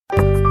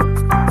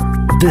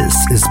This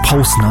is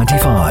Pulse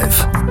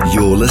 95.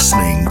 You're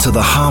listening to the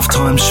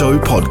Halftime Show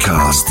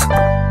podcast.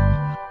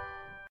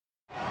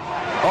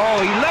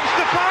 Oh, he lifts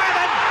the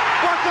fire and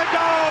what a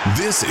goal!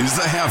 This is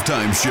the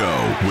Halftime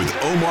Show with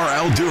Omar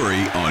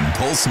Al-Duri on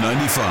Pulse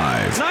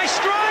 95. Nice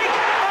strike!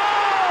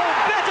 Oh,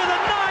 better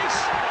than nice!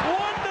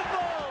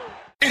 Wonderful!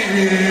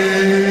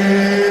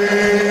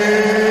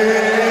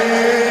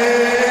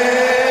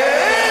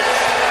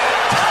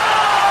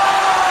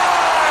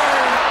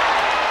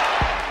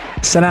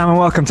 Salam and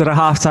welcome to the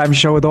Halftime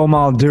Show with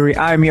Omar Al-Duri.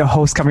 I'm your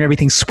host, covering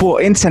everything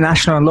sport,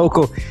 international and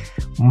local.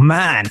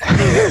 Man,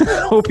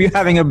 hope you're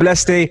having a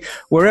blessed day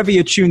wherever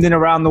you're tuned in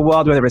around the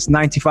world, whether it's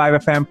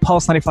 95 FM,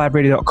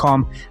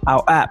 Pulse95Radio.com,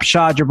 our app,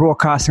 Sharjah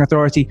Broadcasting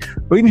Authority,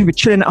 or even if you're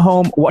chilling at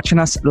home, watching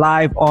us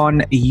live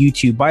on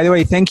YouTube. By the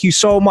way, thank you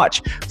so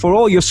much for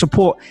all your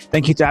support.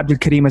 Thank you to Abdul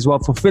Kareem as well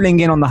for filling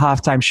in on the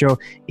Halftime Show.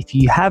 If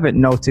you haven't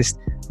noticed,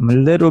 I'm a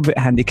little bit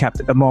handicapped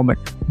at the moment,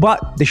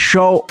 but the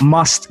show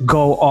must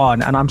go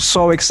on. And I'm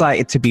so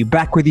excited to be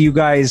back with you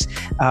guys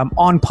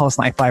on Pulse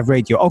 95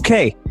 Radio.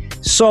 Okay,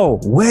 so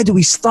where do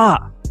we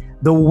start?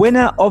 The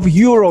winner of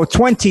Euro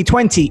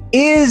 2020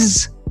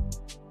 is...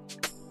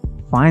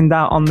 Find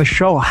out on the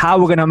show how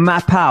we're going to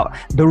map out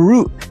the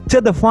route to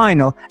the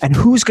final and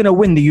who's going to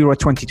win the Euro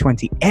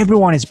 2020.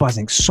 Everyone is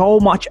buzzing. So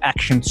much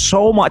action,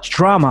 so much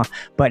drama.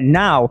 But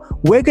now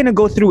we're going to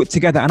go through it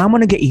together and I'm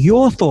going to get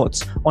your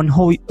thoughts on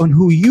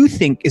who you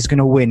think is going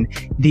to win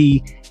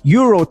the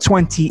Euro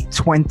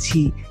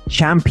 2020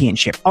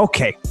 championship.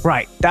 Okay,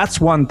 right.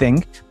 That's one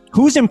thing.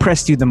 Who's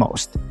impressed you the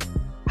most?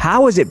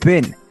 How has it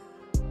been?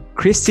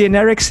 Christian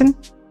Eriksen?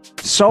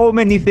 So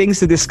many things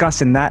to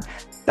discuss in that.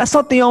 That's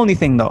not the only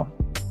thing though.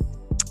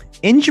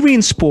 Injury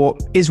in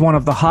sport is one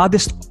of the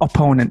hardest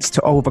opponents to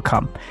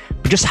overcome.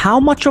 But just how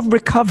much of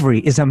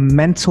recovery is a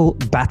mental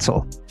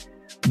battle?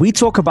 We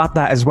talk about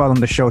that as well on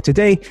the show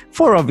today.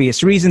 For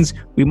obvious reasons,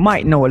 we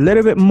might know a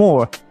little bit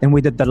more than we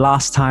did the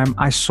last time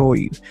I saw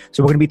you.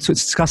 So we're going to be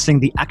discussing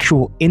the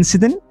actual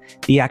incident,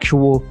 the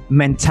actual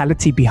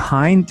mentality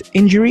behind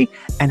injury,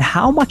 and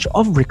how much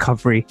of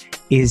recovery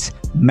is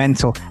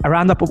mental. A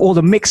roundup of all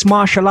the mixed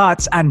martial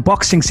arts and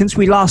boxing since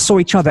we last saw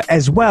each other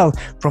as well.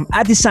 From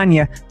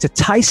Adesanya to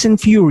Tyson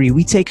Fury,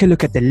 we take a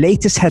look at the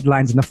latest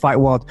headlines in the fight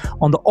world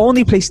on the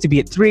only place to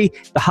be at 3,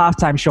 the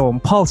Halftime Show on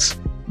Pulse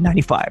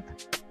 95.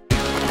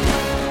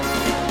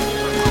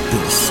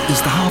 This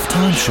is the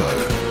Halftime Show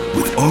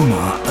with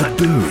Omar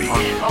Al-Duri.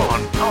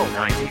 On Pulse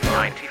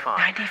 95.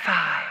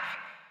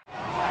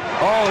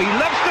 Oh, he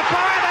lifts the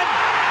fire and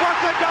what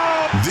a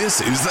goal! This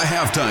is the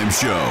Halftime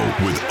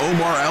Show with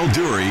Omar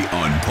Al-Duri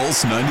on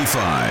Pulse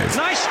 95.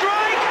 Nice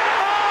strike!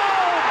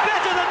 Oh,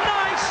 better than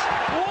nice!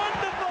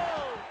 Wonderful!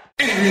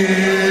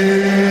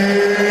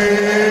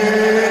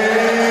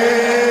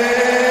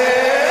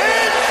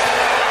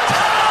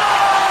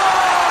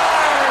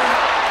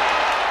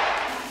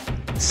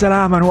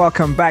 Salam and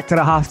welcome back to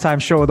the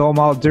Halftime Show with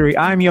Omar Al-Duri.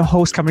 I'm your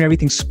host, covering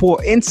everything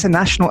sport,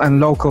 international and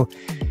local.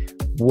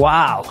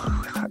 Wow.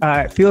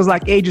 It feels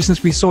like ages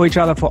since we saw each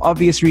other for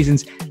obvious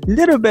reasons. A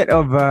little bit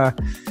of a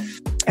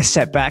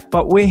setback,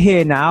 but we're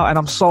here now and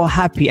I'm so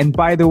happy. And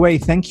by the way,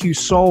 thank you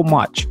so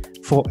much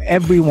for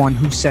everyone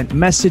who sent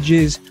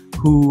messages,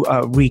 who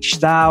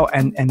reached out.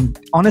 And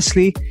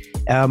honestly,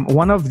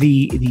 one of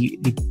the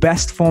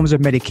best forms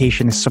of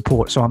medication is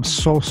support. So I'm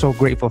so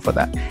grateful for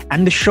that.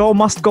 And the show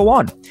must go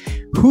on.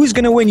 Who's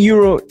going to win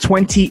Euro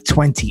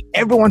 2020?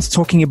 Everyone's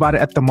talking about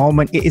it at the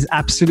moment. It is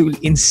absolutely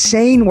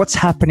insane what's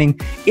happening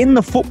in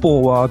the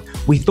football world.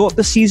 We thought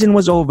the season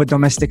was over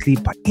domestically,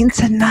 but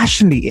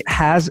internationally it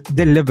has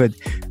delivered.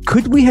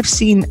 Could we have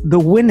seen the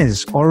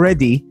winners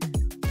already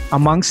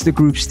amongst the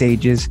group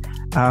stages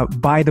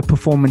by the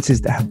performances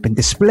that have been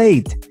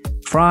displayed?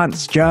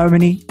 France,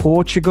 Germany,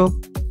 Portugal,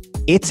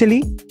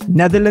 Italy,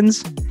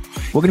 Netherlands.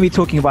 We're going to be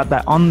talking about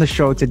that on the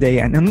show today.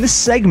 And in this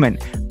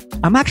segment,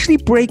 I'm actually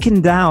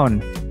breaking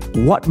down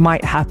what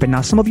might happen.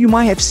 Now, some of you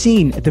might have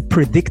seen the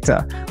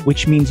predictor,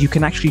 which means you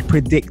can actually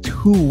predict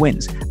who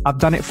wins. I've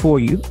done it for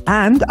you.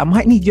 And I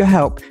might need your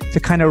help to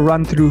kind of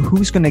run through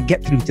who's going to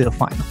get through to the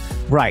final.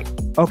 Right.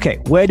 Okay.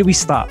 Where do we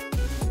start?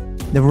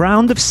 The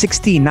round of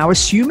 16. Now,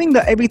 assuming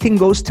that everything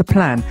goes to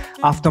plan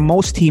after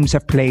most teams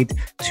have played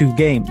 2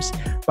 games.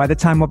 By the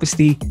time,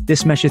 obviously,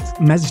 this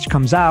message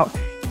comes out,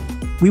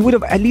 we would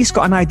have at least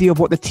got an idea of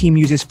what the team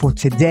uses for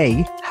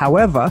today.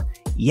 However,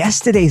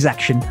 yesterday's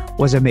action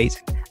was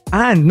amazing.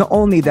 And not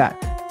only that,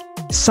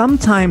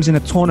 sometimes in a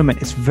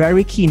tournament, it's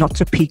very key not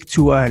to peak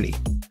too early.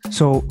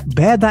 So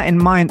bear that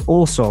in mind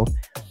also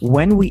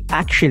when we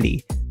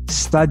actually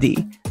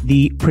study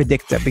the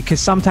predictor, because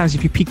sometimes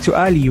if you peak too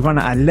early, you run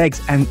out of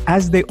legs. And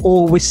as they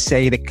always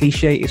say, the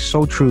cliche is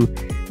so true,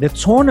 the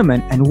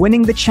tournament and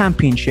winning the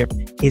championship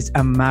is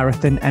a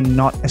marathon and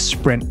not a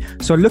sprint.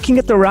 So looking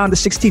at the round of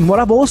 16, what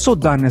I've also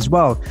done as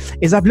well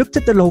is I've looked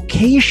at the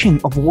location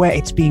of where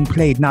it's being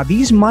played. Now,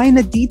 these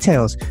minor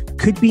details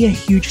could be a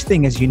huge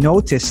thing. As you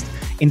noticed,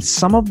 in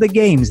some of the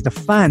games, the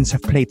fans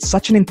have played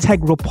such an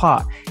integral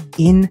part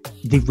in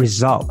the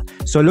result.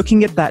 So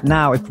looking at that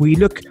now, if we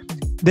look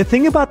the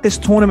thing about this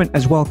tournament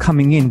as well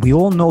coming in, we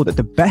all know that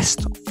the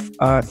best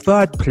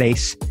third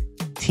place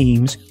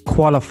teams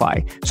qualify.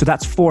 So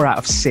that's 4 out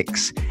of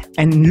 6.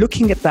 And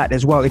looking at that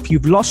as well, if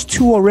you've lost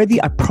 2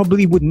 already, I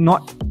probably would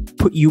not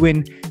put you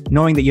in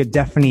knowing that you're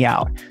definitely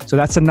out. So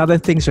that's another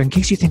thing. So in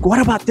case you think,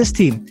 what about this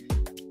team?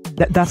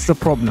 That's the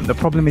problem. The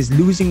problem is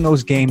losing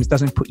those games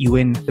doesn't put you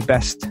in the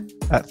best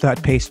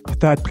third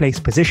place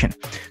position.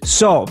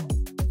 So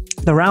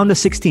the round of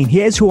 16,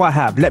 here's who I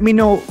have. Let me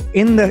know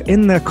in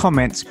the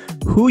comments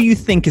who you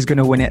think is going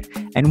to win it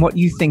and what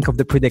you think of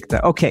the predictor.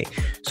 Okay,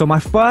 so my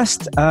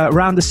first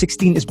round of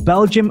 16 is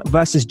Belgium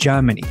versus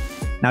Germany.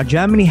 Now,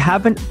 Germany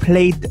haven't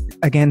played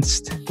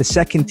against the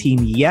second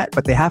team yet,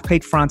 but they have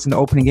played France in the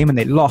opening game and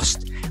they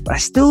lost. But I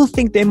still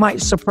think they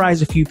might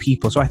surprise a few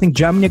people. So I think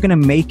Germany are going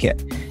to make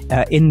it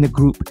in the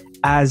group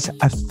as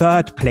a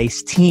third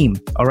place team.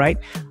 All right.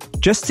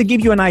 Just to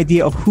give you an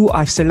idea of who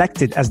I've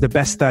selected as the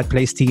best third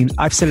place team,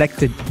 I've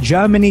selected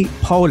Germany,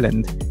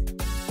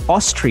 Poland,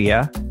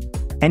 Austria,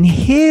 and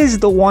here's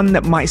the one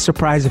that might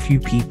surprise a few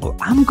people.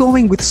 I'm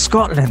going with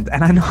Scotland,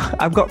 and I know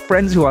I've got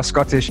friends who are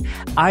Scottish.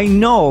 I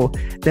know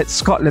that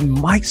Scotland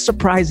might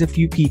surprise a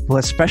few people,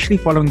 especially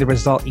following the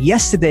result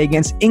yesterday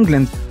against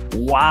England.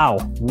 Wow,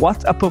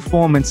 what a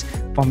performance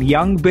from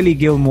young Billy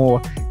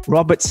Gilmore,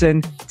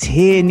 Robertson,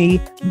 Tierney,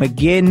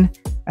 McGinn,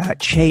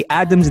 Che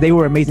Adams. They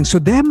were amazing. So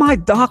they're my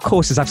dark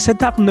horses. I've said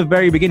that from the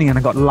very beginning and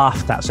I got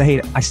laughed at. So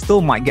hey, I still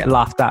might get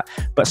laughed at,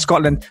 but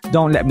Scotland,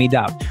 don't let me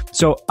down.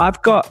 So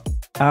I've got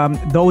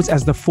those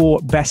as the 4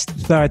 best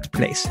third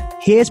place.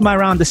 Here's my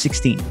round of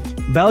 16.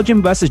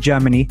 Belgium versus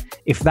Germany.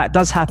 If that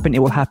does happen, it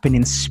will happen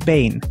in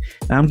Spain.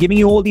 Now, I'm giving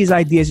you all these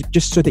ideas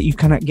just so that you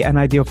kind of get an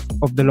idea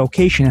of the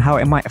location and how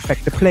it might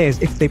affect the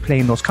players if they play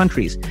in those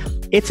countries.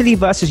 Italy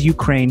versus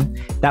Ukraine.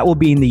 That will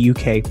be in the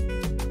UK.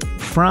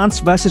 France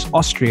versus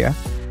Austria.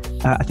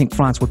 I think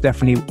France will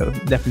definitely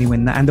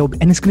win that.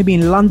 And it's going to be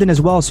in London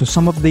as well. So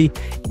some of the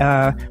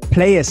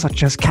players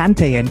such as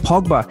Kante and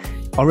Pogba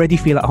already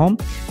feel at home.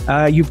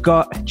 You've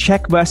got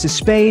Czech versus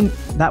Spain.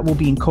 That will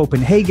be in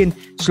Copenhagen.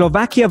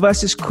 Slovakia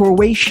versus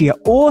Croatia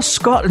or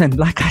Scotland.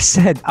 Like I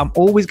said, I'm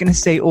always going to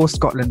say or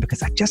Scotland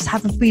because I just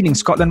have a feeling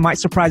Scotland might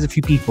surprise a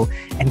few people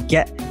and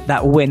get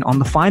that win on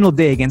the final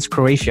day against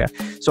Croatia.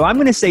 So I'm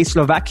going to say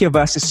Slovakia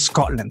versus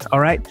Scotland. All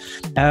right.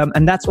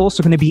 And that's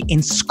also going to be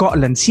in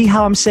Scotland. See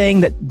how I'm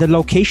saying that the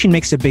location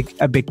makes a big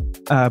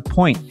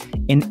point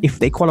in if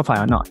they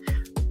qualify or not.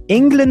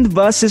 England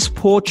versus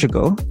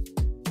Portugal.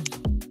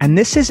 And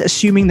this is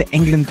assuming that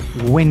England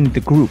win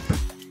the group.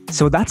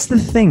 So that's the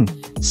thing.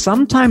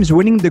 Sometimes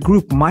winning the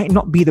group might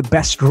not be the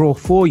best draw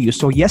for you.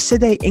 So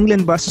yesterday,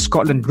 England versus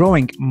Scotland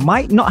drawing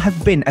might not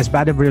have been as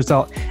bad of a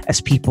result as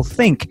people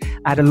think.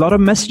 I had a lot of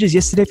messages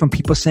yesterday from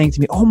people saying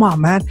to me, oh my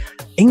man,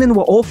 England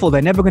were awful.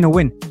 They're never going to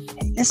win.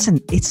 Hey,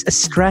 listen, it's a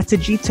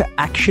strategy to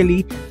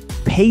actually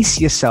pace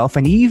yourself.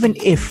 And even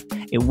if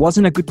it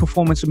wasn't a good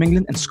performance from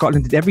England and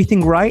Scotland did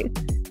everything right,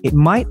 it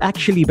might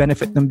actually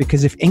benefit them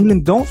because if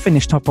England don't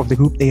finish top of the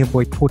group, they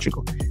avoid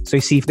Portugal. So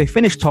you see, if they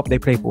finish top, they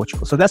play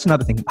Portugal. So that's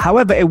another thing.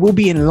 However, it will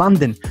be in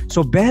London.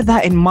 So bear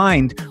that in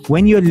mind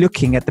when you're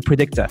looking at the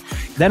predictor.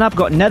 Then I've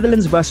got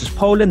Netherlands versus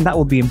Poland. That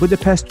will be in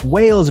Budapest.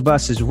 Wales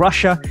versus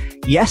Russia.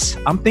 Yes,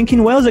 I'm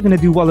thinking Wales are going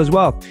to do well as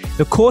well.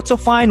 The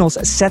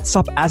quarterfinals sets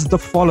up as the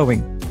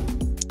following.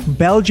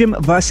 Belgium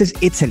versus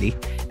Italy.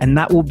 And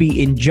that will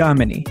be in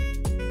Germany.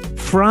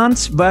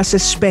 France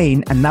versus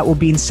Spain. And that will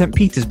be in St.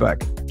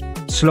 Petersburg.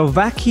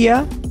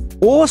 Slovakia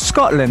or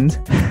Scotland.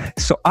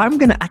 So I'm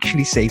going to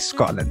actually say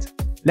Scotland.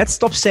 Let's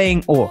stop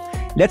saying or.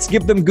 Let's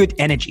give them good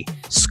energy.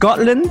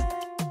 Scotland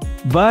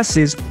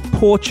versus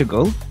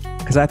Portugal,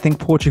 because I think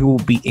Portugal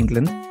will beat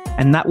England,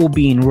 and that will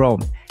be in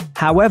Rome.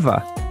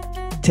 However,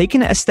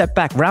 taking it a step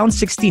back, round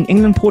 16,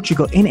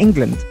 England-Portugal in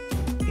England.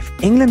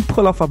 If England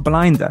pull off a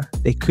blinder,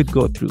 they could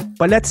go through.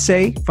 But let's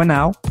say, for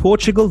now,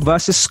 Portugal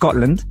versus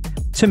Scotland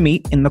to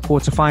meet in the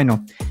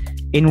quarterfinal.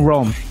 In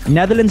Rome.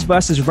 Netherlands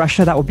versus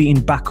Russia, that will be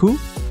in Baku.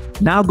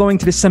 Now going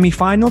to the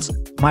semi-finals,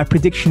 my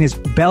prediction is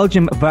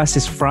Belgium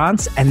versus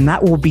France, and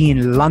that will be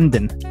in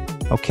London.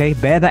 Okay,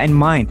 bear that in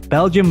mind.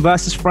 Belgium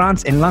versus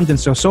France in London.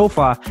 So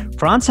far,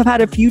 France have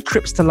had a few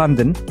trips to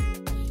London,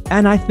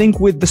 and I think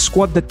with the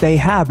squad that they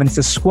have, and it's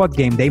a squad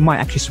game, they might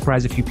actually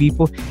surprise a few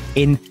people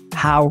in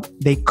how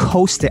they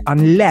coast it,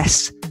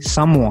 unless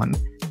someone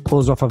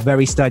pulls off a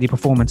very sturdy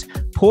performance.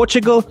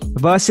 Portugal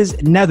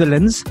versus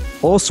Netherlands,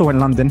 also in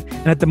London.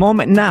 And at the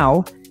moment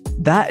now,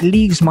 that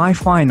leaves my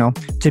final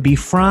to be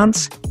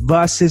France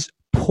versus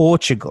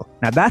Portugal.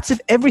 Now that's if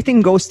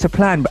everything goes to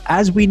plan, but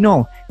as we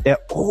know, there are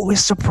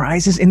always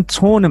surprises in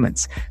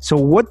tournaments. So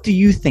what do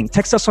you think?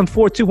 Text us on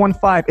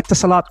 4215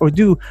 Itasalat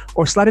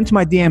or slide into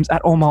my DMs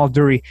at Omar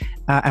Al-Duri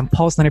and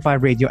Pulse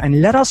 95 Radio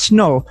and let us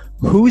know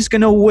who's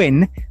going to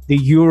win the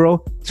Euro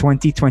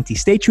 2020.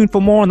 Stay tuned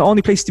for more on the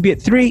only place to be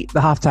at 3, the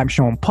Halftime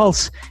Show on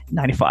Pulse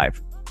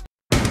 95.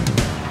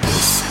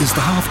 This is the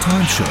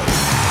Halftime Show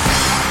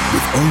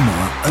with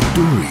Omar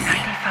Al-Duri.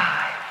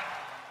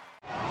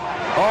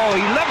 Oh,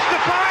 he loves the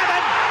fire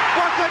and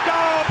what a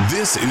goal!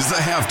 This is the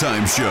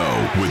Halftime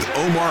Show with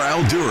Omar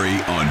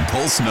Al-Duri on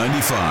Pulse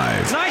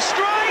 95. Nice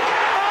strike!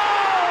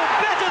 Oh,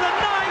 better than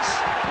nice!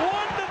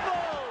 Wonderful!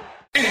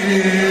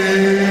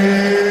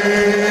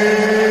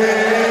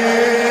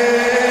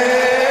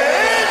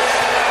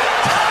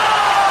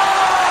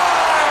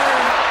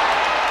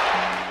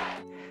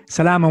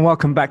 Salam and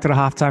welcome back to the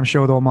Halftime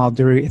Show with Omar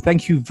Al-Duri.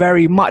 Thank you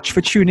very much for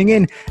tuning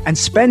in and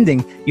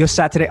spending your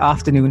Saturday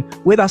afternoon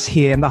with us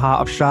here in the heart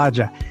of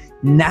Sharjah.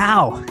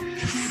 Now,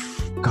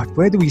 God,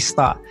 where do we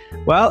start?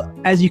 Well,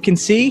 as you can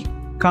see,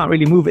 can't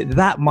really move it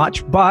that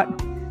much, but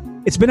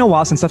it's been a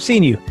while since I've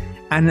seen you.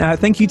 And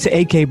thank you to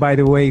AK, by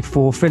the way,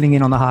 for filling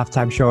in on the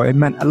Halftime Show. It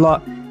meant a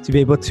lot to be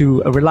able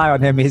to rely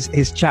on him.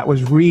 His chat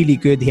was really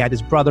good. He had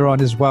his brother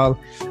on as well.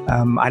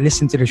 I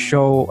listened to the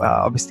show,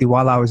 obviously,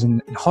 while I was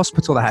in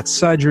hospital. I had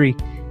surgery.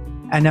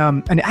 And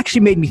it actually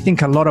made me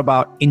think a lot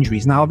about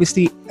injuries. Now,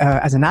 obviously,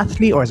 as an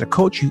athlete or as a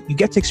coach, you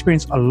get to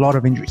experience a lot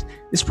of injuries.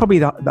 This is probably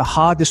the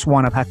hardest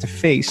one I've had to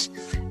face.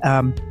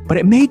 But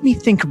it made me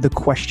think of the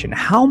question,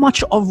 how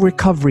much of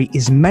recovery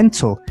is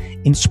mental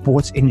in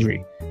sports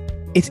injury?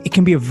 It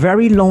can be a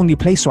very lonely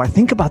place. So I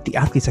think about the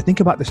athletes. I think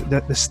about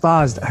the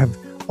stars that have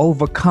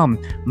overcome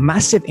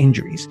massive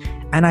injuries.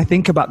 And I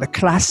think about the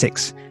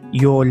classics,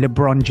 your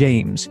LeBron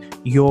James,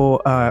 your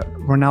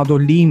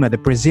Ronaldo Lima, the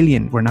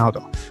Brazilian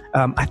Ronaldo.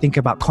 I think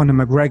about Conor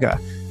McGregor.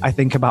 I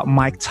think about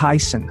Mike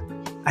Tyson.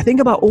 I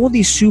think about all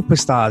these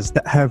superstars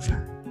that have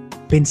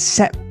been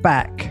set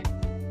back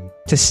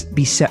to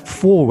be set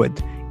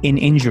forward in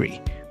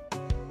injury.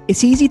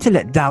 It's easy to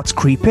let doubts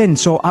creep in.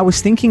 So I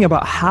was thinking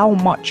about how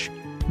much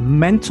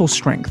mental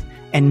strength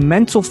and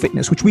mental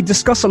fitness, which we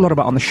discuss a lot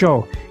about on the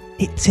show,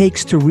 it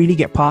takes to really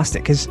get past it.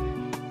 Because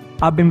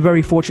I've been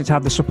very fortunate to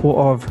have the support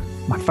of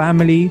my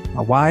family,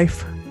 my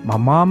wife, my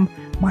mom,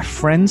 my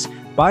friends.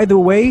 By the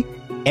way,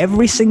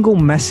 every single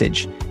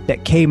message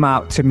that came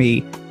out to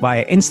me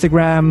via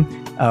Instagram,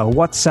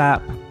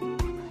 WhatsApp,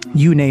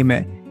 you name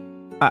it,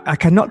 I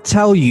cannot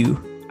tell you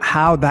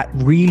how that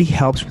really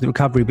helps with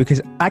recovery,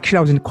 because actually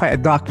I was in quite a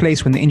dark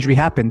place when the injury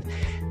happened,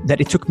 that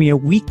it took me a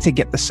week to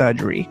get the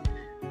surgery.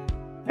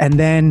 And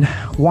then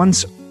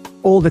once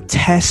all the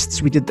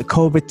tests, we did the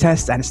COVID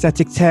test,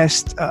 anesthetic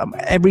test,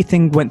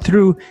 everything went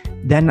through.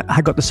 Then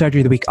I got the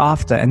surgery the week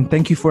after. And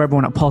thank you for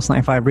everyone at Pulse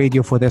 95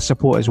 Radio for their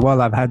support as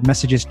well. I've had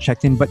messages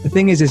checked in. But the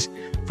thing is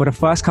for the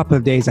first couple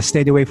of days, I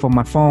stayed away from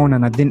my phone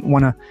and I didn't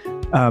want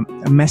to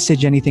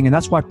message anything. And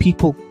that's why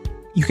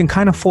you can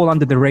kind of fall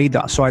under the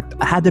radar. So I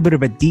had a bit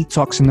of a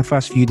detox in the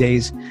first few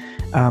days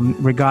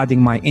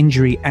regarding my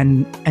injury.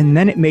 And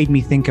then it made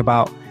me think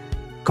about,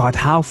 God,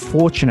 how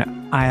fortunate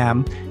I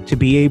am to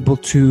be able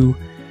to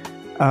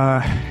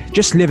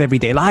just live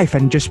everyday life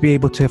and just be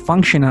able to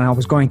function. And I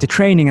was going to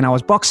training and I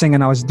was boxing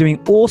and I was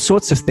doing all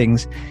sorts of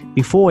things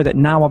before that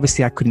now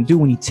obviously I couldn't do.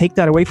 When you take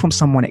that away from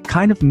someone, it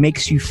kind of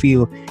makes you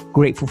feel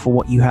grateful for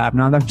what you have.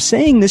 Now I'm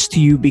saying this to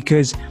you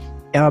because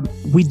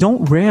we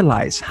don't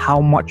realize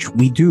how much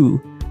we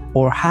do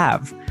or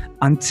have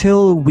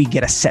until we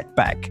get a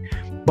setback.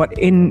 But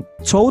in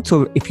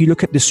total, if you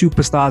look at the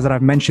superstars that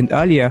I've mentioned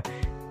earlier,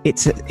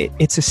 it's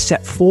a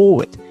step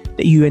forward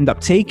that you end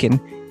up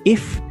taking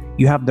if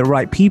you have the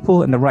right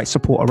people and the right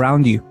support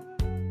around you.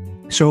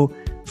 So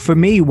for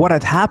me, what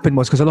had happened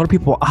was, because a lot of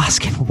people were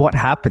asking what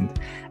happened,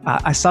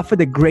 I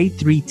suffered a grade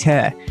 3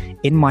 tear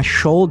in my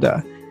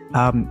shoulder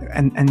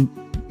and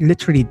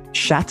literally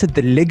shattered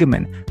the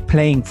ligament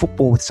playing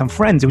football with some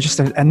friends. It was just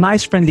a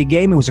nice friendly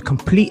game. It was a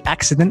complete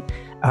accident.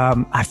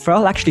 I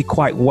felt actually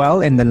quite well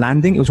in the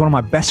landing. It was one of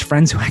my best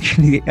friends who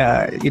actually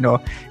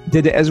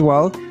did it as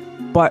well.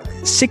 But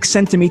 6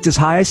 centimeters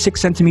higher,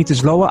 6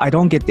 centimeters lower, I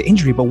don't get the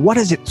injury. But what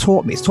has it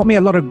taught me? It's taught me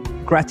a lot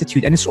of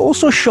gratitude. And it's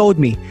also showed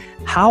me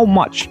how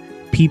much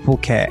people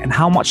care and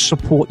how much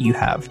support you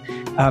have.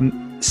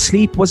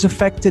 Sleep was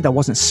affected. I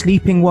wasn't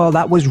sleeping well.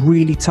 That was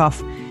really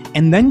tough.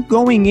 And then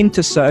going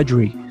into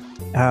surgery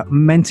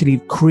mentally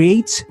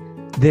creates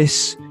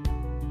this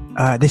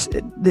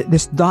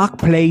dark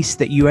place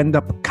that you end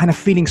up kind of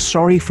feeling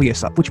sorry for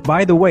yourself, which,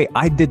 by the way,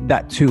 I did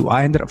that too.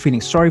 I ended up feeling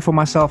sorry for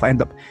myself. I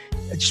ended up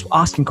just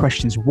asking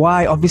questions.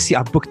 Why? Obviously,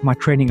 I booked my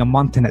training a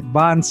month in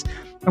advance.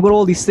 I've got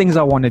all these things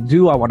I want to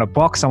do. I want to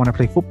box. I want to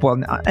play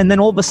football. And then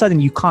all of a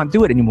sudden, you can't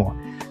do it anymore.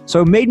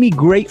 So it made me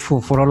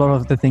grateful for a lot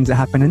of the things that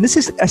happened. And this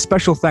is a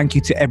special thank you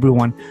to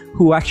everyone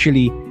who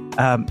actually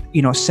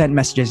sent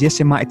messages. Yes,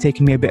 it might have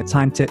taken me a bit of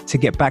time to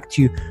get back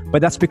to you,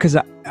 but that's because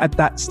at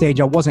that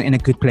stage I wasn't in a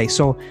good place.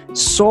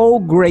 So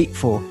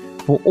grateful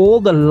for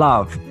all the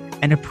love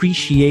and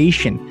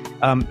appreciation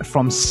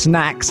from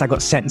snacks. I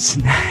got sent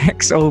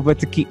snacks over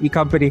to keep me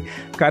company.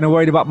 Kind of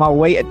worried about my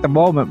weight at the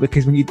moment,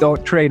 because when you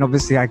don't train,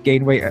 obviously I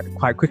gain weight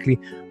quite quickly.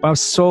 But I'm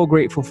so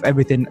grateful for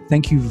everything.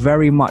 Thank you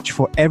very much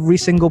for every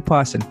single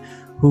person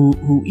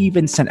who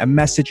even sent a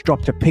message,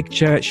 dropped a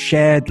picture,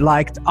 shared,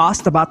 liked,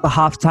 asked about the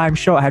halftime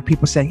show. I had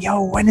people saying,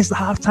 yo, when is the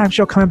halftime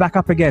show coming back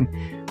up again?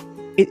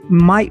 It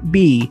might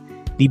be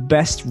the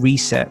best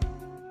reset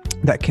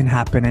that can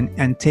happen,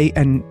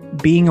 and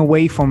being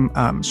away from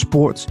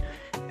sports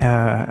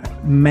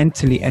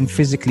mentally and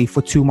physically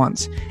for 2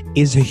 months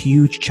is a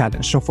huge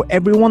challenge. So for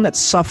everyone that's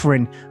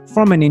suffering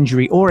from an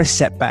injury or a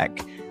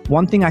setback,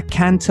 one thing I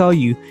can tell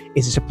you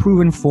is it's a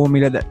proven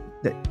formula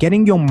that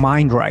getting your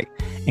mind right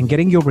and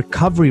getting your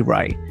recovery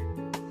right,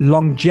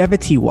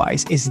 longevity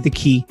wise, is the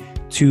key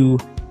to,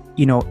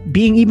 you know,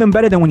 being even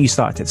better than when you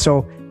started.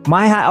 So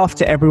my hat off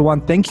to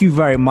everyone. Thank you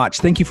very much.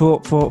 Thank you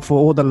for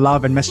all the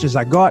love and messages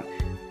I got.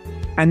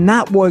 And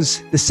that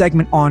was the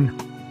segment on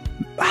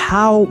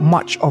how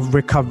much of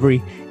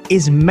recovery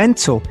is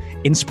mental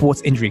in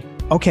sports injury.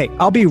 Okay,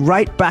 I'll be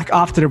right back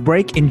after the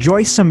break.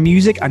 Enjoy some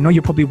music. I know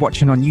you're probably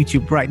watching on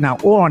YouTube right now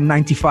or on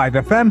 95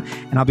 FM,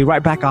 and I'll be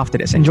right back after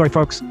this. Enjoy,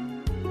 folks.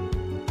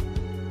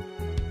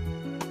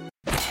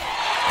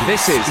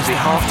 This is the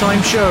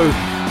Halftime Show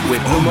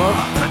with Omar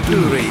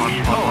Al-Duri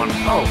on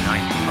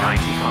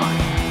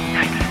 95.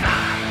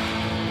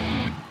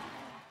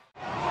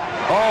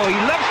 Oh, he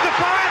loves the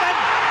fire and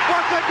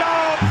what a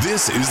goal!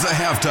 This is the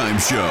Halftime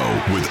Show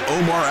with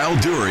Omar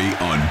Al-Duri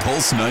on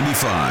Pulse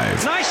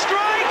 95. Nice strike!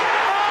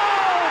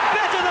 Oh,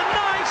 better than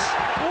nice!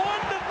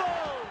 Wonderful!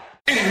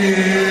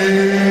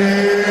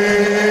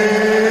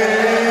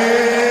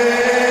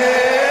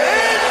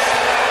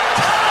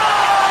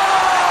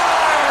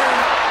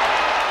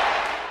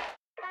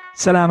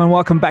 Salam and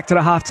welcome back to the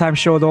Halftime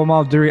Show with Omar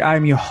Al-Duri. I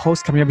am your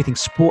host, covering everything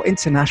sport,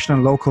 international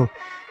and local.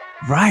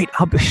 Right,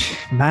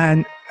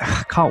 man,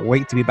 I can't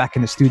wait to be back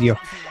in the studio.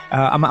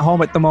 I'm at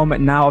home at the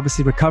moment now,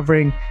 obviously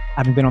recovering. I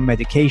haven't been on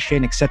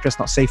medication, etc. It's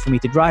not safe for me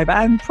to drive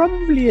and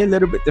probably a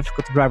little bit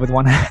difficult to drive with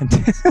one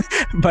hand.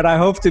 But I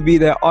hope to be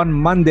there on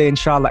Monday,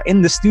 inshallah,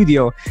 in the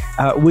studio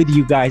with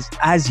you guys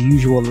as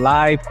usual,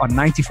 live on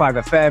 95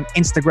 FM,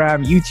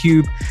 Instagram,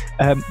 YouTube,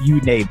 you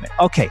name it.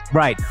 Okay,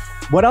 right.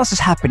 What else has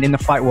happened in the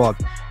fight world?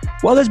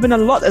 Well, there's been a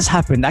lot that's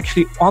happened.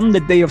 Actually, on the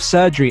day of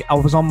surgery, I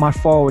was on my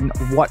phone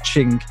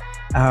watching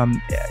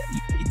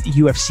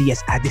UFC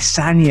as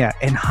Adesanya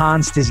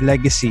enhanced his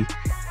legacy,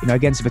 you know,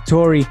 against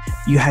Vettori.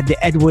 You had the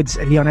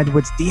Leon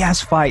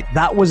Edwards-Diaz fight.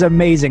 That was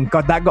amazing.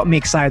 God, that got me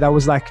excited. I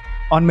was like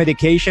on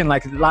medication,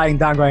 like lying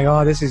down going,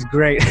 oh, this is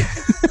great,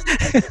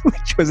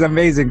 which was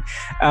amazing.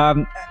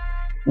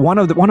 One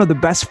of the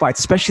best fights,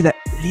 especially that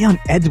Leon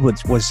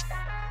Edwards was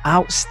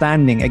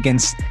outstanding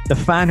against the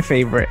fan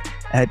favorite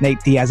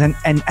Nate Diaz, and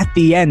at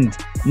the end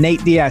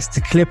Nate Diaz to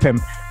clip him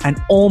and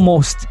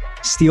almost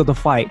steal the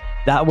fight.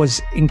 That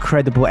was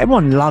incredible.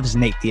 Everyone loves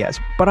Nate Diaz,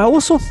 but I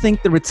also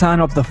think the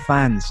return of the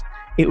fans,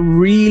 it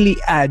really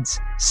adds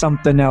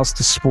something else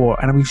to sport.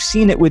 And we've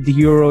seen it with the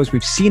Euros,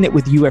 we've seen it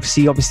with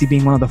UFC obviously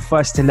being one of the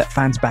first to let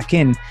fans back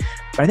in,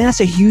 but I think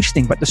that's a huge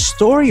thing. But the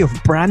story of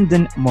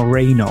Brandon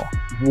Moreno,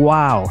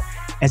 wow,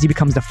 as he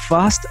becomes the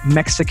first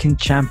Mexican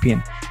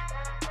champion.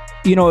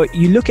 You know,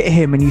 you look at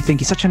him and you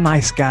think he's such a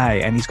nice guy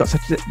and he's got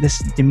this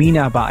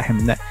demeanor about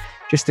him, that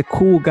just a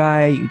cool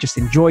guy who just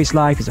enjoys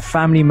life. He's a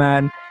family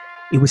man.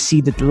 He was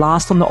seeded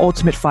last on the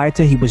Ultimate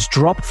Fighter. He was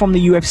dropped from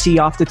the UFC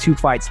after 2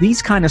 fights.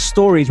 These kind of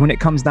stories, when it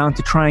comes down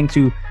to trying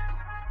to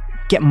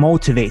get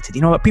motivated,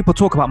 you know, people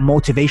talk about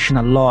motivation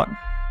a lot.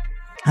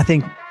 I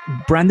think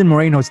Brandon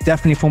Moreno is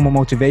definitely a form of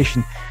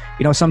motivation.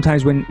 You know,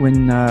 sometimes when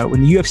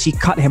the UFC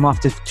cut him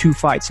after 2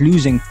 fights,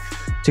 losing,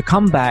 to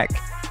come back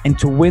and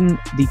to win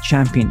the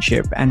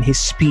championship, and his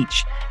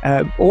speech,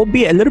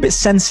 albeit a little bit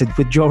censored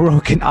with Joe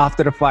Rogan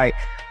after the fight,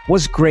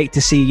 was great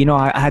to see. You know,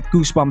 I had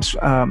goosebumps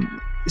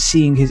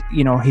seeing his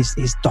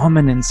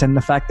dominance and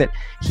the fact that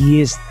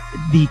he is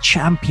the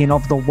champion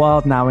of the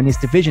world now in his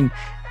division.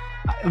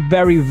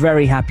 Very,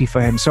 very happy for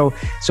him. So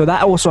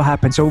that also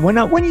happened. So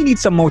when you need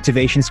some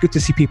motivation, it's good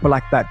to see people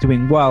like that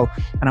doing well.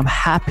 And I'm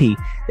happy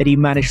that he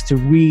managed to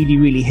really,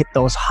 really hit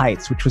those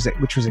heights, which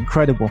was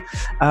incredible.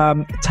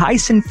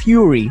 Tyson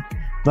Fury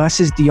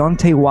versus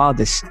Deontay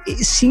Wilder.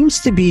 It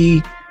seems to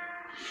be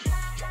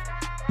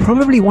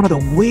probably one of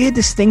the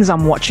weirdest things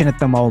I'm watching at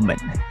the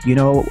moment, you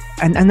know,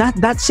 and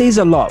that says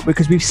a lot,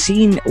 because we've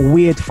seen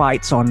weird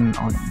fights on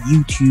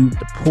YouTube,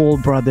 the Paul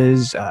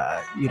brothers,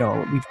 you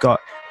know,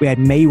 we had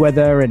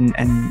Mayweather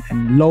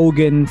and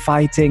Logan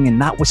fighting,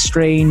 and that was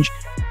strange.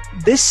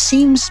 This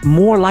seems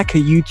more like a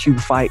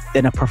YouTube fight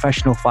than a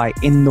professional fight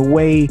in the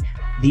way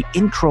the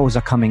intros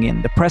are coming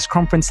in. The press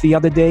conference the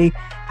other day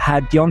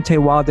had Deontay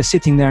Wilder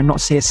sitting there and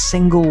not say a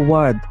single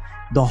word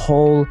the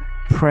whole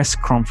press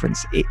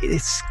conference.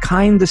 It's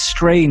kind of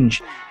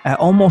strange,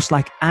 almost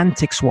like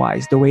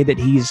antics-wise, the way that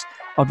he's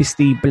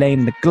obviously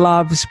blamed the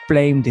gloves,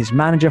 blamed his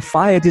manager,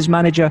 fired his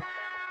manager,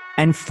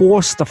 and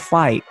forced the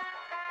fight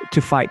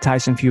to fight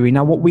Tyson Fury.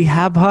 Now, what we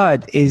have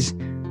heard is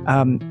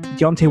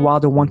Deontay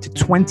Wilder wanted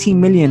 $20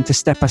 million to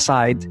step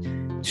aside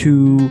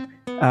to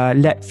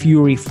let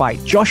Fury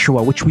fight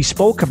Joshua, which we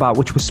spoke about,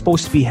 which was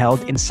supposed to be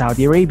held in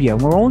Saudi Arabia.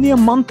 We're only a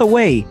month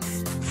away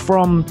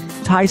from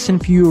Tyson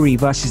Fury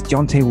versus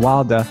Deontay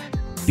Wilder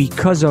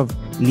because of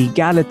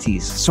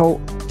legalities.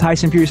 So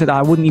Tyson Fury said,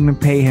 I wouldn't even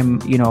pay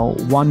him,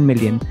 $1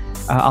 million.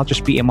 I'll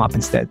just beat him up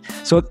instead.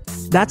 So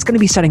that's going to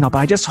be setting up.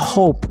 I just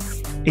hope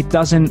it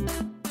doesn't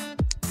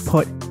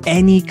put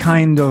any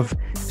kind of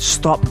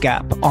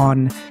stopgap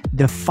on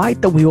the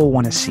fight that we all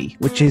want to see,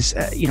 which is,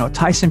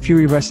 Tyson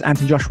Fury versus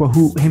Anthony Joshua,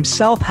 who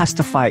himself has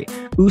to fight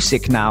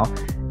Usyk now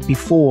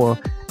before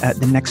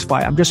the next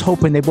fight. I'm just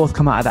hoping they both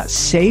come out of that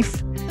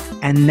safe,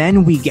 and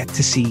then we get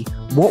to see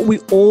what we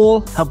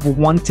all have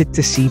wanted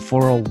to see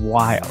for a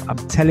while. I'm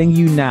telling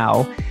you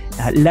now,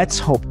 let's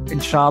hope,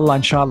 inshallah,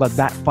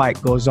 that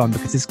fight goes on,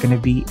 because it's going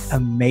to be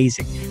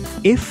amazing.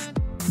 If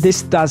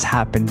this does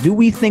happen, do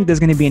we think there's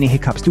going to be any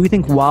hiccups? Do we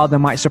think Wilder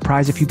might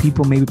surprise a few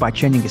people, maybe by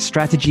changing his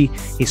strategy,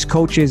 his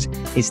coaches,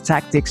 his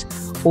tactics?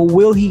 Or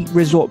will he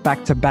resort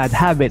back to bad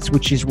habits,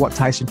 which is what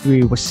Tyson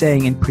Fury was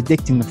saying in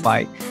predicting the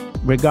fight,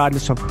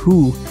 regardless of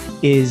who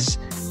is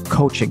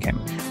coaching him?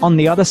 On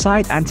the other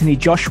side, Anthony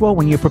Joshua,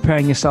 when you're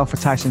preparing yourself for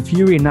Tyson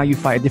Fury and now you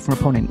fight a different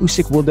opponent,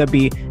 Usyk, will there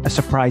be a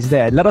surprise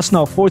there? Let us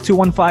know.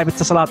 4215,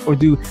 it's Salat or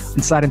do,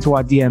 and slide into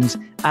our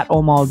DMs at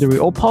Omar Al Duri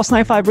or Pulse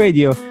 95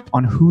 Radio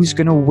on who's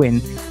going to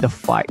win the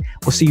fight.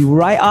 We'll see you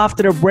right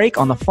after the break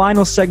on the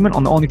final segment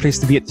on the only place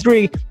to be at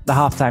 3, the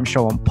halftime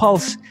show on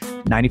Pulse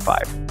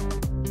 95.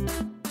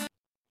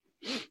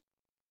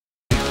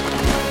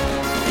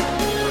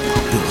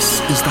 This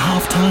is the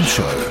halftime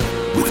show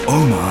with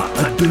Omar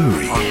Al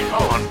Duri.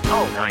 On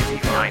Pulse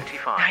 95.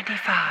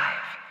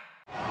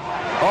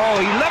 Oh,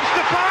 he loves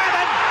the fire,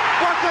 and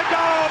what a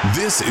goal!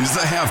 This is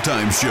the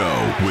halftime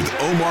show with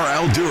Omar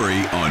Al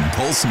Duri on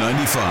Pulse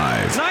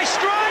 95. Nice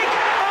strike!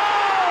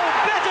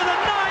 Oh, better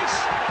than nice!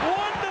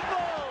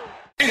 Wonderful!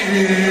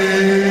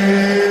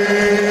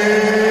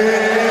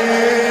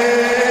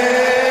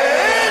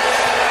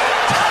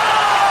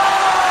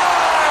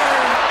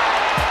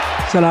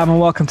 Salam and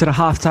welcome to the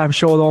halftime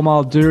show with Omar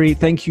Al Duri.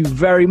 Thank you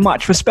very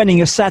much for spending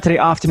your Saturday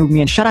afternoon with me,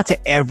 and shout out to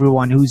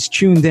everyone who's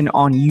tuned in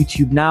on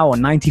YouTube now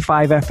on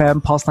 95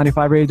 FM,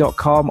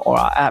 pulse95radio.com, or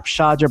our app,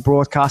 Sharjah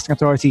Broadcasting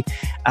Authority.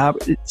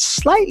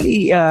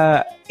 Slightly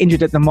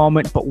injured at the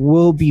moment, but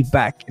we'll be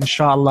back,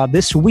 inshallah,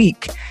 this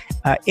week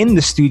in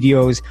the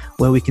studios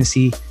where we can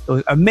see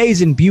those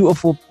amazing,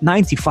 beautiful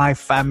 95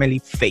 family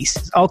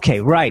faces.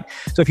 Okay, right.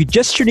 So if you're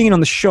just tuning in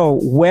on the show,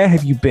 where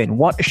have you been?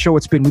 What a show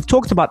it's been. We've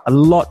talked about a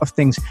lot of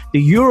things.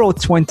 The Euro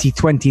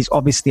 2020s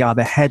obviously are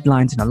the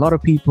headlines in a lot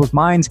of people's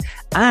minds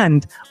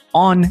and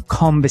on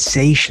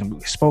conversation.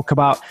 We spoke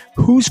about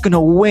who's going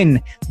to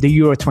win the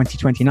Euro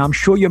 2020. Now, I'm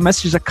sure your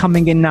messages are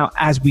coming in now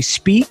as we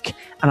speak,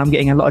 and I'm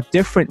getting a lot of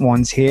different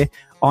ones here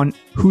on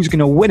who's going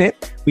to win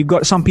it. We've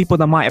got some people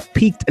that might have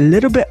peaked a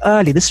little bit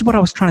early. This is what I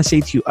was trying to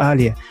say to you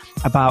earlier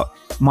about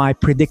my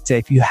predictor.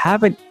 If you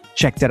haven't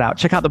checked it out,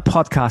 check out the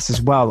podcast as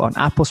well on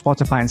Apple,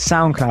 Spotify, and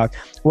SoundCloud,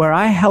 where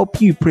I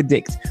help you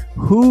predict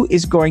who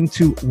is going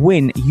to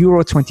win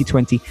Euro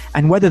 2020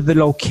 and whether the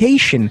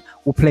location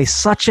will play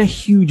such a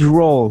huge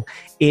role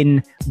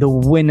in the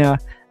winner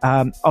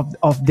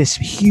of this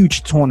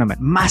huge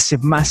tournament,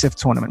 massive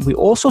tournament. We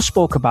also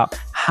spoke about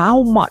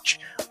how much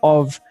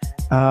of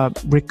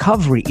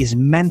recovery is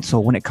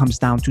mental when it comes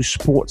down to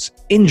sports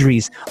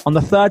injuries. On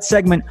the third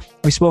segment,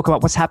 we spoke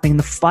about what's happening in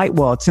the fight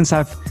world. Since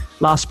I've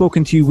last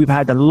spoken to you, we've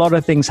had a lot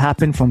of things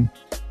happen, from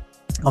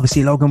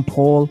obviously Logan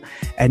Paul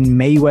and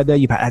Mayweather.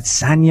 You've had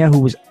Adesanya, who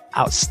was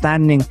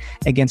outstanding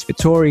against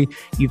Vettori.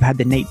 You've had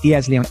the Nate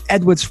Diaz-Leon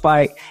Edwards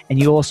fight, and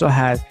you also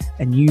had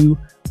a new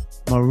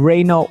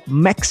Moreno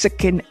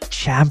Mexican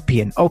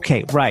champion.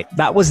 Okay, right.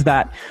 That was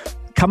that.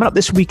 Coming up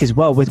this week as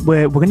well,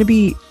 we're going to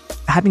be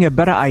having a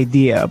better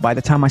idea by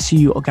the time I see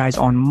you guys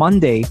on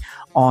Monday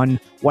on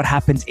what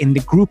happens in the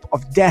group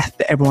of death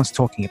that everyone's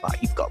talking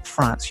about. You've got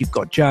France, you've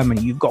got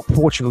Germany, you've got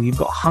Portugal, you've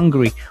got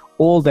Hungary,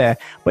 all there.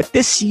 But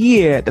this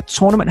year, the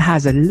tournament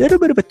has a little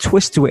bit of a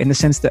twist to it in the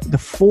sense that the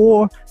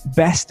 4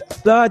 best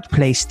third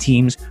place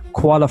teams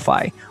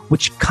qualify,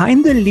 which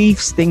kind of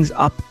leaves things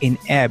up in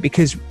air,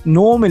 because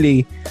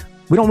normally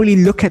we don't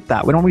really look at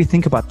that. We don't really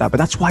think about that. But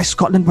that's why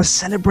Scotland was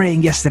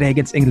celebrating yesterday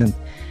against England.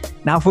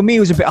 Now, for me, it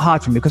was a bit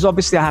hard for me because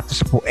obviously I have to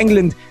support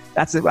England.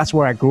 That's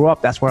where I grew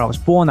up. That's where I was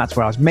born. That's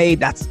where I was made.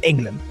 That's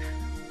England.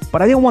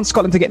 But I didn't want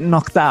Scotland to get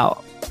knocked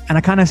out. And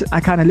I kind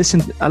of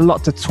listened a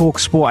lot to Talk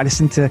Sport. I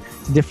listened to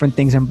different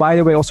things. And by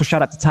the way, also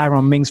shout out to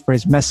Tyrone Mings for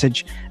his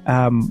message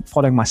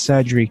following my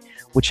surgery,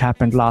 which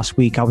happened last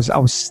week. I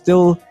was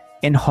still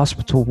in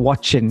hospital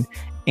watching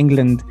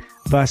England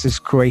versus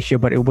Croatia,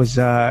 but it was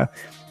a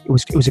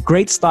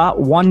great start,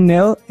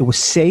 1-0. It was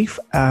safe.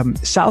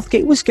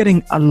 Southgate was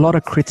getting a lot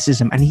of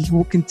criticism, and he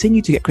will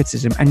continue to get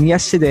criticism. And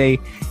yesterday,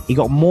 he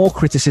got more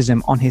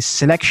criticism on his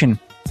selection.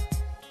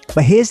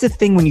 But here's the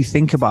thing when you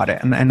think about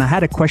it, and I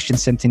had a question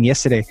sent in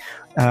yesterday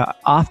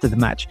after the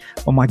match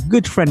from my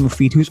good friend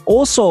Mufid, who's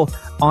also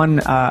on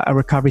a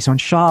recovery. So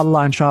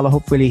inshallah,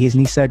 hopefully his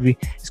knee surgery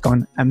has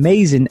gone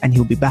amazing and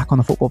he'll be back on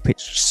the football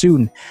pitch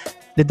soon.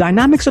 The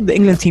dynamics of the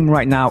England team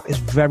right now is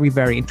very,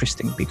 very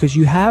interesting because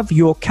you have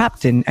your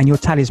captain and your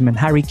talisman,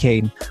 Harry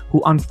Kane,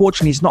 who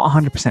unfortunately is not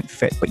 100%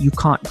 fit, but you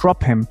can't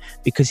drop him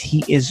because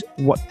he is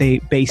what they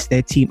base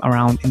their team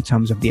around in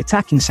terms of the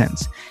attacking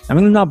sense. Now,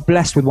 England are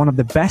blessed with one of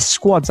the best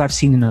squads I've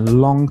seen in a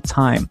long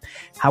time.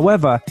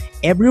 However,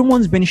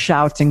 everyone's been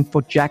shouting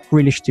for Jack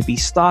Grealish to be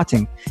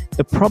starting.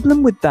 The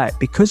problem with that,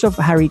 because of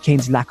Harry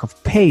Kane's lack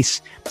of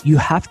pace, you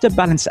have to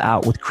balance it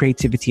out with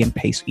creativity and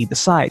pace either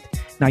side.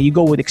 Now, you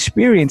go with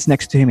experience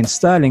next to him in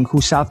Sterling, who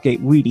Southgate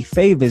really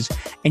favours,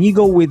 and you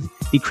go with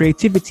the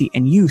creativity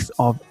and youth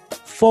of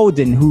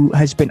Foden, who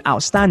has been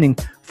outstanding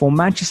for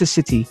Manchester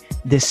City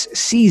this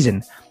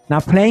season. Now,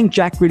 playing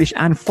Jack Grealish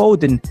and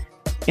Foden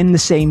in the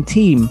same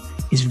team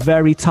is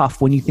very tough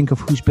when you think of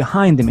who's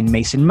behind them in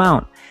Mason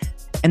Mount.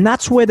 And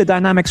that's where the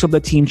dynamics of the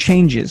team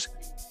changes.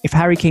 If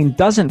Harry Kane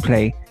doesn't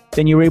play,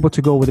 then you're able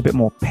to go with a bit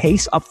more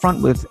pace up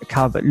front with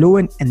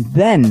Calvert-Lewin and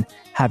then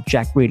have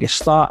Jack Grealish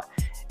start.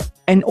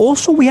 And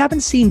also, we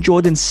haven't seen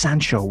Jadon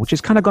Sancho, which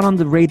has kind of gone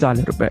under the radar a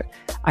little bit.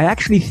 I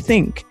actually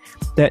think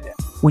that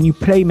when you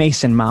play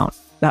Mason Mount,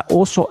 that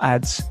also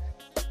adds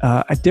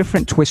a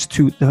different twist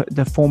to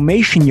the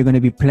formation you're going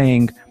to be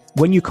playing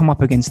when you come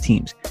up against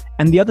teams.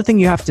 And the other thing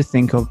you have to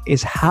think of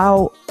is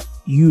how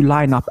you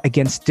line up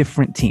against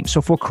different teams.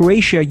 So for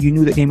Croatia, you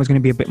knew the game was going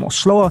to be a bit more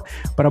slower,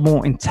 but a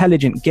more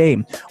intelligent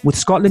game. With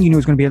Scotland, you knew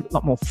it was going to be a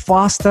lot more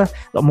faster, a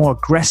lot more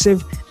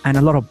aggressive, and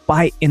a lot of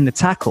bite in the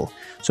tackle.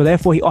 So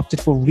therefore, he opted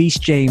for Reece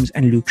James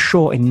and Luke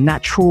Shaw in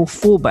natural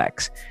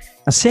fullbacks.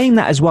 Now, saying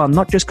that as well,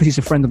 not just because he's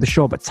a friend of the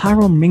show, but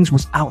Tyrone Mings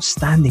was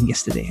outstanding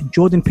yesterday. And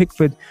Jordan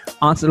Pickford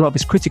answered a lot of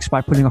his critics by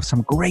pulling off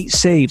some great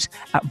saves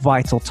at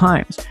vital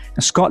times.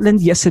 Now,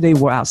 Scotland yesterday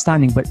were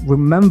outstanding, but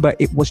remember,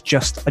 it was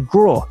just a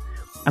draw.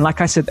 And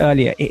like I said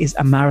earlier, it is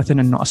a marathon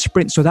and not a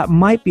sprint. So that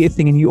might be a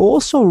thing. And you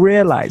also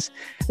realize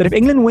that if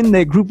England win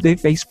their group, they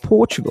face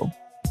Portugal.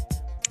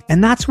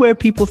 And that's where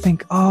people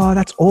think, oh,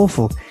 that's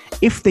awful.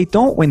 If they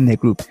don't win their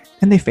group,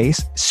 then they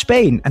face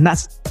Spain. And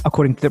that's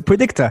according to the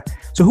predictor.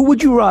 So who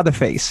would you rather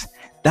face?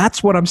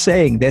 That's what I'm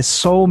saying. There's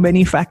so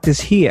many factors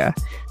here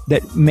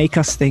that make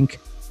us think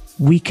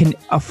we can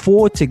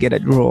afford to get a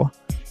draw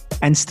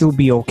and still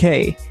be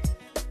okay.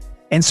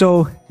 And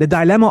so the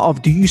dilemma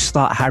of, do you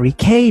start Harry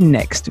Kane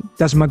next?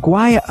 Does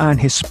Maguire earn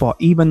his spot,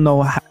 even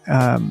though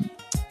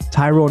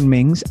Tyrone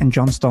Mings and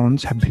John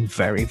Stones have been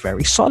very,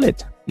 very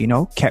solid? You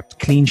know, kept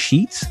clean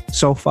sheets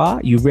so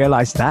far. You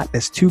realize that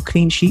there's 2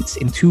 clean sheets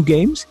in 2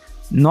 games.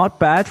 Not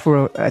bad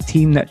for a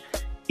team that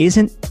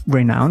isn't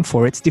renowned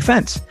for its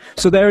defense.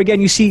 So there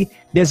again, you see,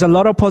 there's a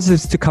lot of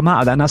positives to come out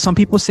of that. Now, some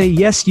people say,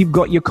 yes, you've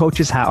got your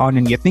coach's hat on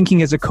and you're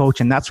thinking as a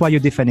coach, and that's why you're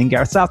defending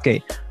Gareth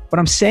Southgate. What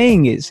I'm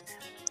saying is,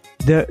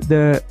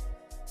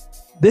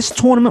 this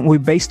tournament will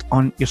be based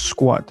on your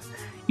squad.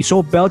 You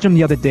saw Belgium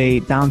the other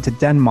day down to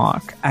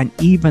Denmark, and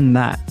even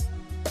that,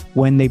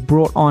 when they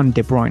brought on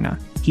De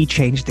Bruyne, he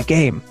changed the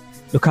game.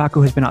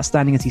 Lukaku has been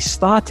outstanding as he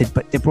started,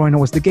 but De Bruyne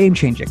was the game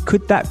changer.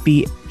 Could that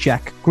be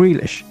Jack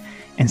Grealish?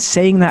 And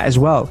saying that as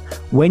well,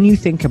 when you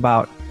think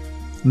about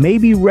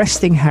maybe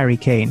resting Harry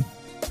Kane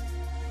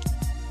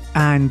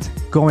and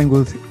going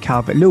with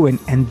Calvert-Lewin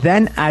and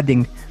then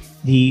adding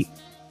the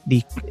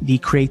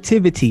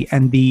creativity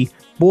and the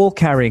ball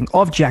carrying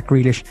of Jack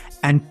Grealish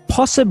and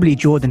possibly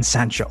Jadon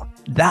Sancho,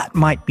 that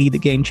might be the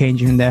game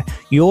changer in there.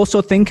 You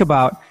also think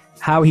about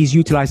how he's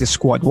utilized the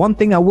squad. One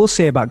thing I will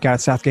say about Gareth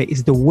Southgate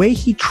is the way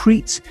he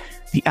treats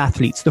the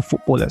athletes, the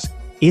footballers,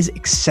 is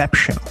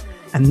exceptional.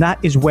 And that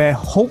is where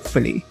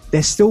hopefully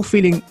they're still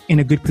feeling in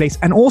a good place.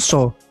 And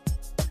also,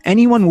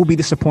 anyone will be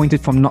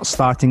disappointed from not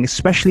starting,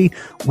 especially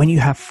when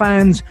you have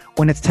fans,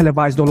 when it's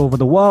televised all over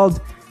the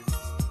world.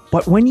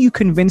 But when you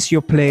convince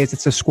your players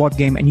it's a squad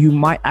game and you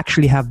might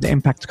actually have the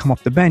impact to come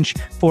off the bench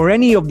for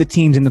any of the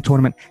teams in the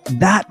tournament,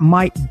 that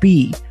might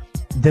be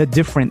the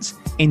difference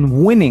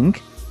in winning.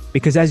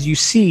 Because as you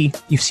see,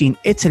 you've seen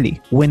Italy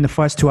win the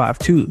first 2 out of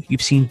 2.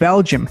 You've seen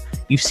Belgium,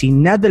 you've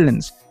seen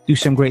Netherlands do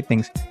some great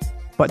things.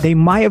 But they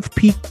might have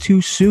peaked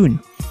too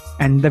soon.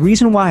 And the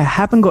reason why I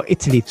haven't got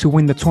Italy to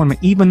win the tournament,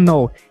 even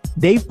though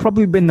they've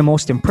probably been the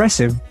most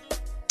impressive,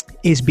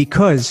 is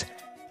because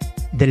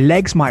the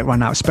legs might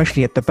run out,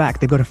 especially at the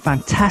back. They've got a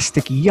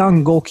fantastic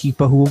young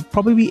goalkeeper who will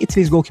probably be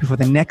Italy's goalkeeper for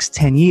the next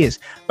 10 years.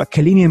 But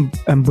Chiellini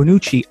and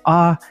Bonucci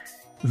are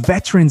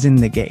veterans in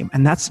the game.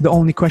 And that's the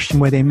only question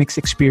where they mix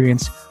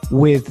experience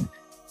with,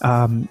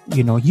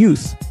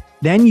 youth.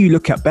 Then you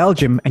look at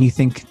Belgium and you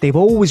think they've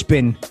always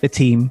been the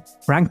team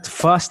ranked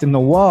first in the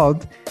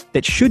world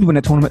that should win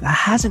a tournament that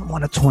hasn't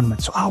won a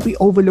tournament. So are we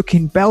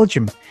overlooking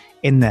Belgium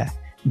in there?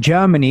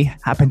 Germany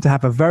happened to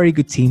have a very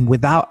good team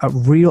without a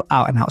real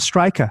out-and-out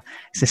striker.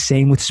 It's the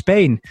same with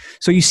Spain.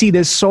 So you see,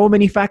 there's so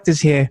many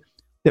factors here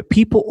that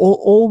people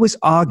always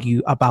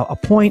argue about a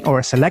point or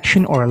a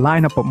selection or a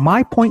lineup. But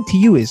my point to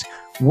you is,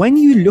 when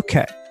you look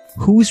at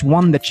who's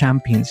won the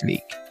Champions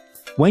League,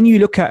 when you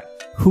look at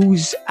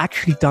who's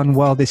actually done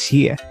well this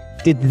year,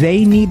 did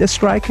they need a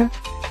striker?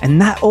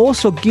 And that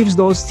also gives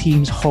those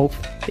teams hope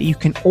that you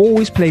can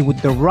always play with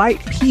the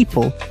right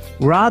people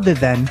rather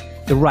than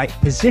the right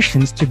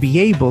positions to be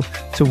able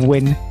to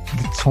win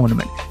the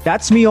tournament.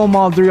 That's me,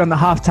 Omar Al-Duri, on the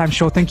Halftime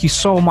Show. Thank you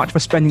so much for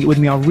spending it with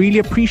me. I really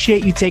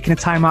appreciate you taking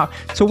the time out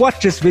to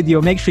watch this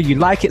video. Make sure you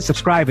like it,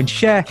 subscribe, and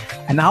share.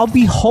 And I'll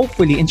be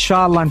hopefully,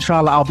 inshallah,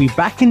 I'll be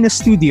back in the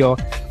studio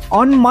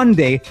on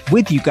Monday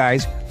with you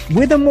guys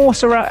with a more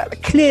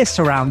clear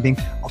surrounding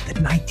of the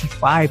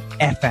 95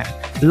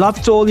 FM.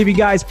 Love to all of you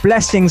guys.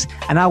 Blessings.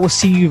 And I will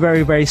see you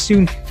very, very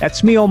soon.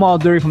 That's me, Omar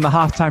Al-Duri from the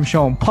Halftime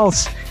Show on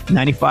Pulse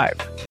 95.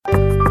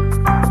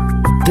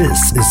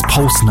 This is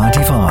Pulse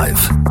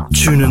 95.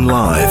 Tune in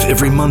live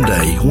every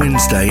Monday,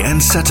 Wednesday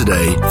and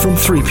Saturday from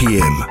 3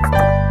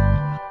 p.m.